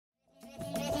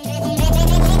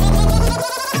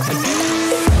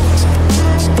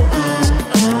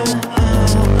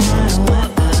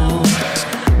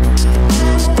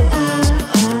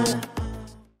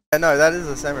no, that is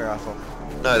a semi-rifle.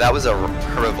 No, that was a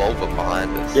revolver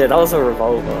behind us. Yeah, that was a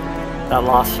revolver. That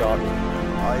last shot.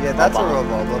 Oh yeah, that's a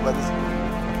revolver, but this...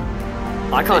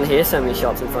 I can't hear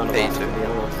semi-shots in front of Me us, too. to be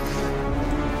honest.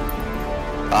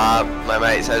 My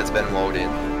mate said it's been walled in.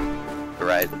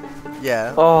 Great.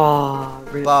 Yeah. Oh,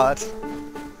 really? But...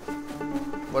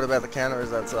 what about the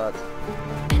counters outside?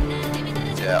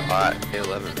 Yeah, alright,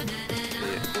 11.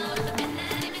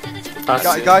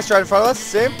 Guys straight in front of us,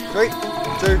 see him? 3,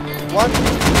 2, 1.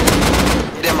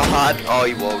 Hit him hard. Oh,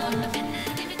 he walled.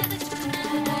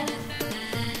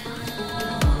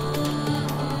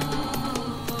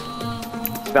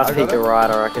 About to peek the right,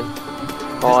 I reckon.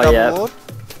 Oh, Double yeah. ward.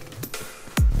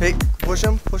 Peek, push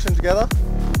him together.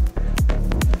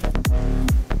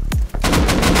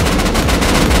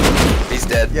 He's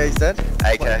dead. Yeah, he's dead.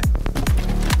 AK. I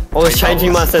was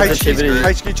changing my sensitivity.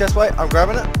 HQ chest plate, I'm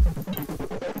grabbing it.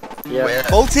 Yeah. Where?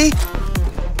 Multi!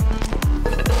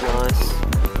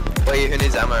 Nice. Wait, who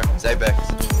needs ammo? Zaybex.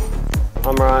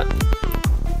 I'm right.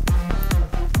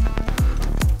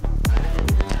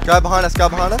 Guy behind us,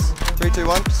 3, 2,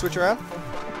 1, switch around.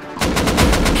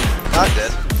 Nice.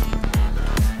 Dead.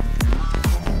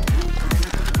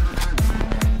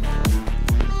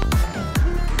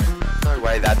 No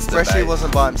way, that's the Freshie base.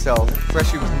 wasn't by himself.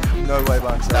 Freshie was no way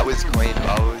by himself. That was Queen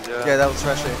Bowls, Yeah, that was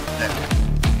Freshie.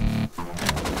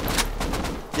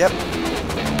 Yep.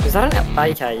 Is that an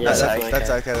AK? Yeah, That's an okay, AK.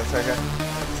 that's okay.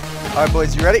 Alright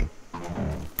boys, you ready?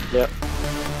 Yep.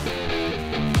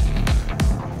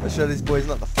 Let's show these boys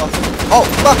not the fuck. Oh,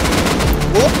 fuck!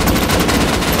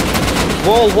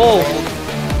 Wall, wall!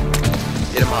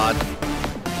 Hit him hard.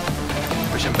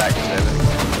 Push him back to Zaybex.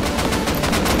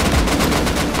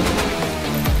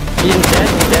 He's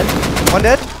dead, One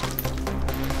dead.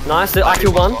 Nice, I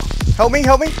killed one. Help me,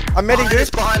 I'm medding,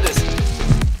 dude. Behind us.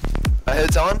 I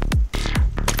heard someone.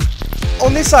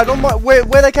 On this side, on my, where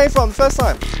they came from the first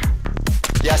time.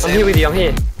 Yeah, I'm here with you, I'm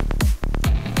here.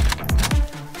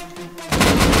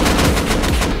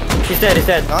 He's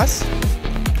dead. Nice.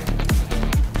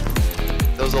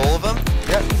 There was all of them?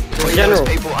 Yep. Oh, yeah, General.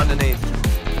 there's people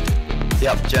underneath.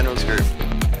 Yep, General's group.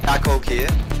 Backhook here.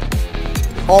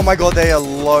 Oh my god, they are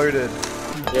loaded.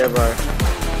 Yeah, bro.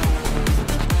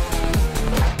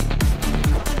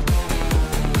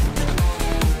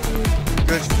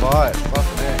 Good fight. Fuck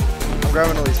me. I'm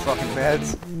grabbing all these fucking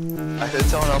meds. I heard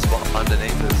someone else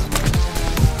underneath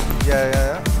us.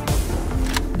 Yeah.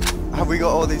 Have we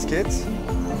got all these kids?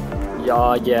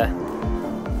 Yeah.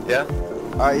 Yeah?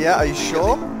 Alright, yeah, are you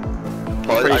sure? Oh,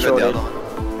 Pretty I got sure, the dude. other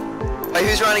one. Wait,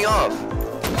 who's running off?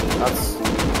 That's...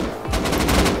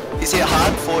 He's hit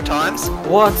hard 4 times.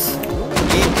 What?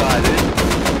 Geek guy, dude.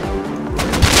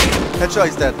 Headshot,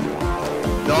 he's dead.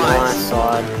 Nice.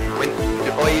 side.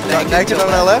 Oh, you Naked on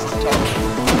our left.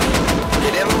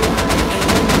 Hit him.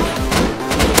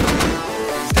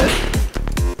 He's dead.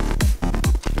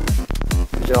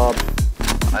 Good job.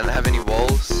 I don't have any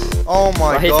walls. Oh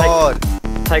my Right, god.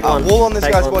 Take one. Wall on this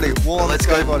Take guy's one. body. Wall on Let's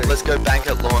this go. guy's body. Let's go bank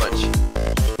at launch.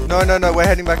 No, we're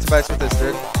heading back to base with this,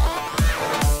 dude.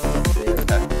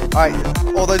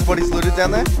 Alright, all those bodies looted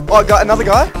down there. Oh, I got another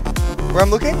guy. Where I'm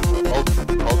looking. Hold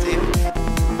team.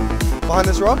 Behind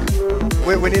this rock.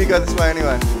 We need to go this way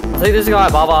anyway. I think there's a guy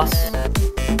above us.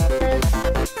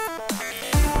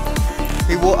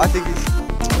 I think he's...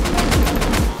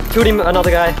 Killed him,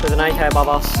 another guy with an AK above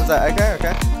us. Was that AK?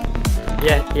 Okay.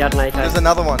 Yeah, he had an AK. There's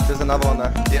another one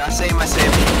though. Yeah, I see him.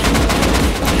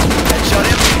 Headshot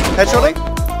him. Headshot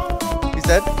him? He's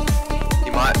dead. He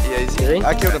might. Yeah, he's Is he?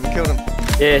 I killed him.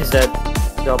 Yeah, he's dead.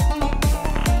 Good job.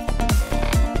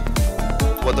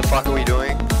 What the fuck are we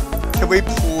doing? Can we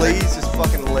please just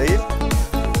fucking leave?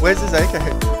 Where's his AK?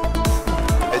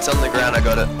 It's on the ground. I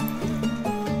got it.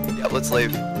 Yeah, let's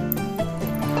leave.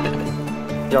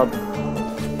 Good job.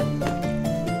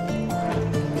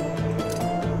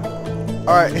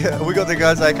 Alright, we got the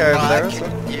guy's AK over there. So.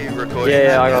 You recording? Yeah,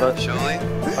 that I got now, it. Surely.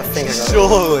 I think I got it.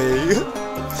 Surely.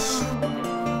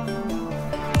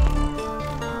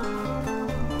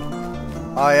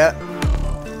 Oh yeah.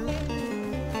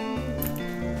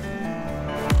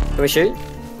 Can we shoot?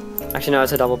 Actually, no,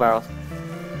 it's a double barrel.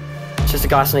 It's just a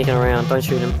guy sneaking around. Don't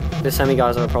shoot him. There's so many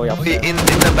guys that are probably up Oh, there. in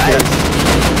the base.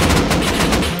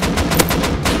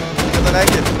 Got the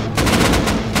naked.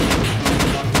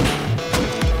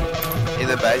 In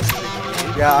the base.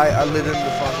 Yeah, I lit him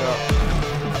the fuck up.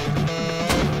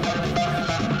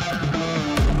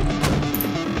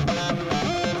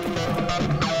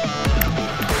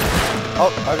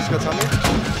 Oh, I just got something.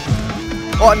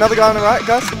 Oh, another guy on the right,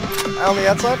 guys. On the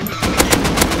outside.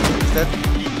 He's dead.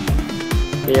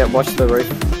 Yeah, watch the roof.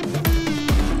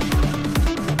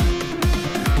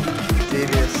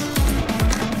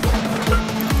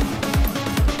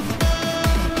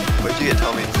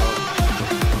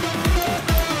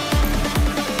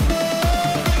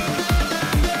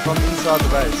 inside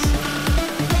the base.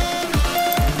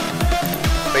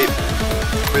 Wait,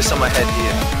 where's on my head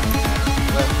here?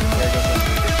 Left. Yeah, go for it.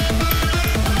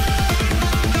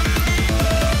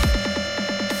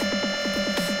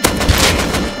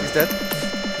 He's dead.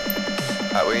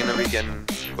 Alright, we're gonna be getting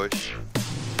pushed.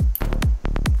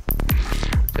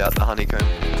 Out the honeycomb.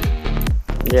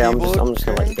 Yeah, I'm just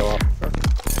gonna let you go up.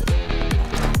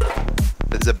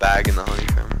 There's a bag in the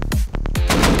honeycomb.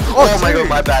 Oh, my god,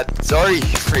 my bad. Sorry, you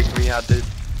freaked me out, dude.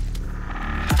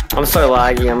 I'm so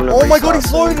laggy, I'm gonna Oh my god, he's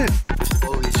restart loaded!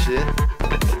 Holy shit.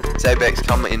 Zaybex,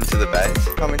 come into the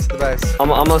base. Come into the base. I'm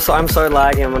so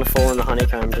laggy, I'm gonna fall in the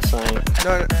honeycomb, just saying.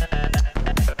 No.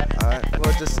 Alright,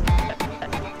 well just...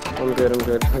 I'm good.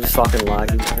 I'm just fucking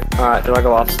laggy, bro. Alright, do I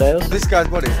go upstairs? This guy's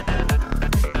body.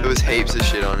 There was heaps of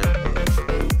shit on him.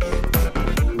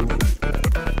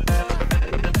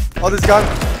 Oh, there's a guy.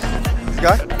 There's a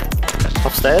guy?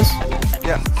 Upstairs?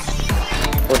 Yeah.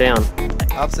 Or down?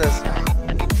 Upstairs.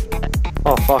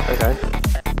 Oh fuck, okay.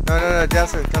 No,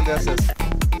 downstairs. Come downstairs.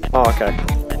 Oh, okay.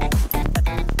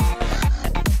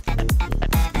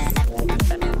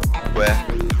 Where?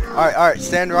 Alright,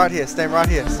 stand right here. Stand right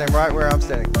here. Stand right where I'm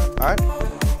standing. Alright?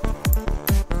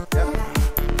 Yep.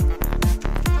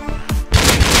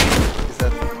 He's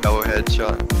dead. Double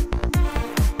headshot.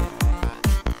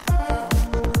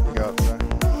 Go up, sorry.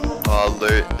 Oh,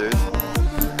 loot, dude.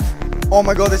 Oh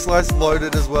my god, this light's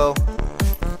loaded as well.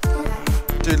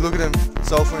 Dude, look at him.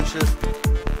 Sulfur and shit.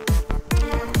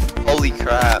 Holy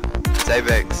crap.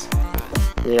 Zaybex.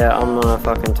 Yeah, I'm gonna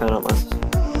fucking turn up my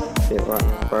shit right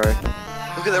now, bro.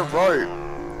 Look at the rope.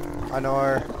 I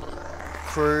know.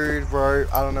 Crude,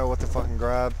 rope. I don't know what to fucking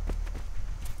grab.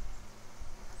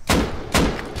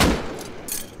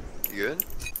 You good?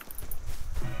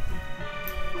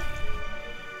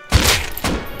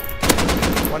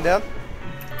 One down.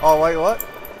 Oh wait, what?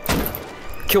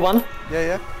 Kill one.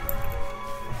 Yeah.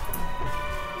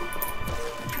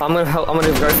 I'm gonna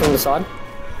go from the side.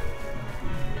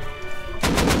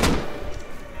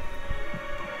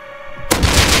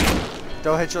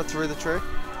 Double headshot through the tree.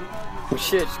 Oh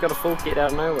shit, just got a full kit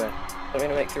out of nowhere. Are we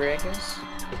gonna make 3 acres?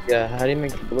 Yeah, how do you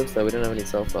make bullets though? We don't have any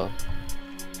sulfur.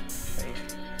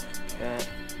 Yeah.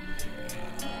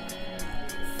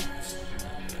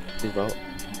 Please roll.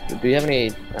 Do you have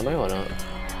any ammo or not?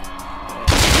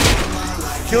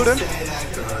 Killed him.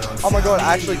 Oh my god,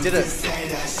 I actually did it.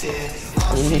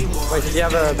 Wait, did you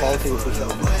have a bolting push up?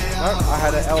 No, I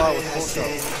had an LR with 4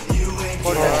 shots.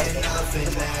 4 down.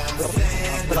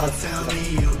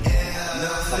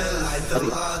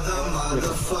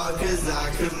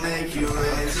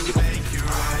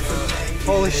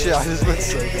 Holy shit, I just went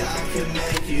so good.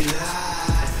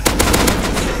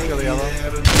 Kill the other.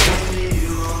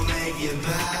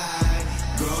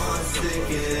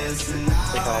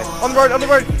 Okay. On the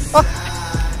road! Ah!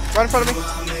 Right in front of me.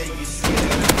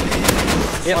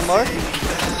 Yep. One low.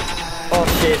 Oh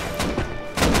shit.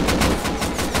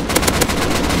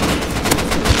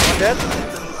 One dead.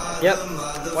 Yep.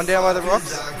 One down by the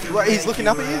rocks. Right, he's looking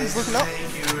up at you. He's looking up.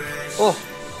 Oh,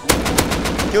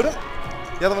 Killed him.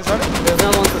 The other one's running. there's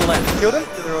another one to the left. Killed him.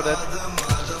 They're all dead.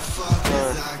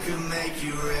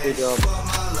 Good job.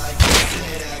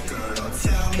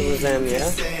 It was them,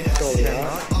 yeah? Surely,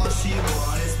 yeah.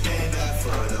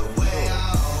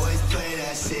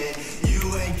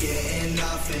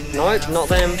 No, not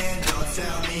them.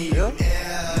 Really?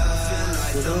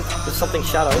 There's something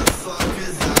shadowed.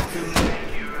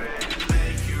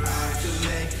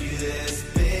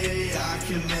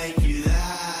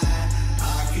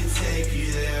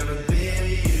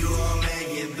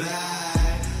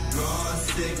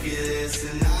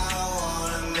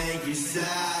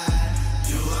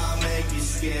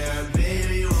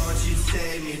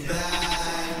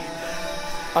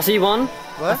 I see one.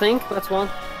 Where? I think that's one.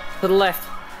 To the left.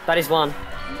 That is one.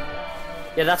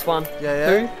 Yeah, that's one. Yeah.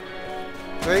 Two.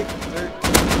 3.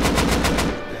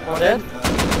 One dead.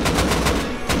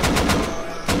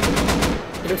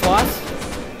 Hit him twice.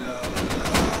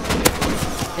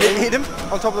 Hit him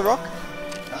on top of the rock.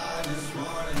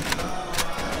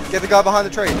 Get the guy behind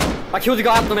the tree. I killed the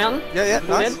guy up the mountain. Yeah, One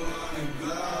nice. dead.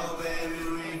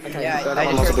 Okay, Yeah, good. I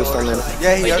I'm just not a boost on them.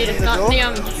 Yeah, he Wait, opened it's the not door.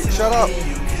 him. Shut up.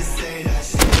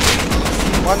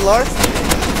 One low.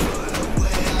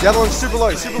 The other one's super low.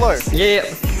 Yeah.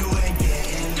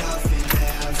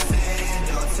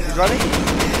 He's running.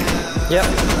 Yep.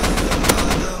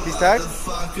 He's tagged.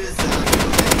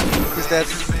 He's dead.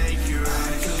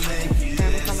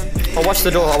 I'll watch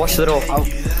the door.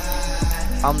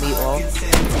 I'll meet all.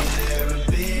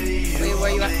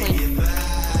 Where you at, Queen?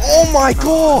 Oh my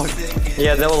god!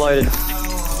 Yeah, they were loaded.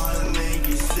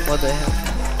 What the hell?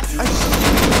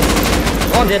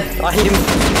 Oh, I'm dead. I hit him.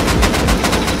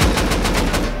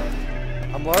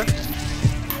 I'm low.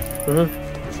 Mm-hmm.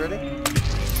 He's ready.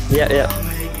 Yeah, yeah.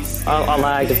 I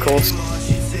lagged, of course.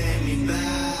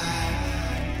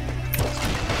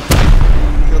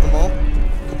 Kill them all.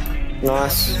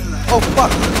 Nice. Oh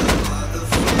fuck!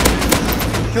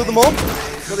 Kill them all.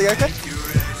 Kill the AK.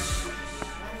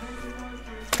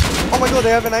 Oh my god,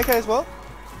 they have an AK as well?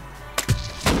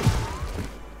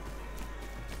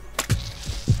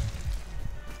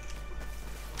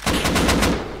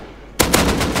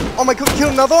 Oh my god, kill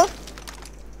another one?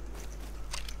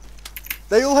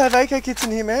 They all have AK kits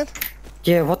in here, man.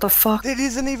 Yeah, what the fuck? It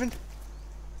isn't even...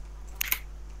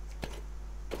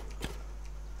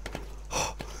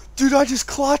 Dude, I just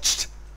clutched!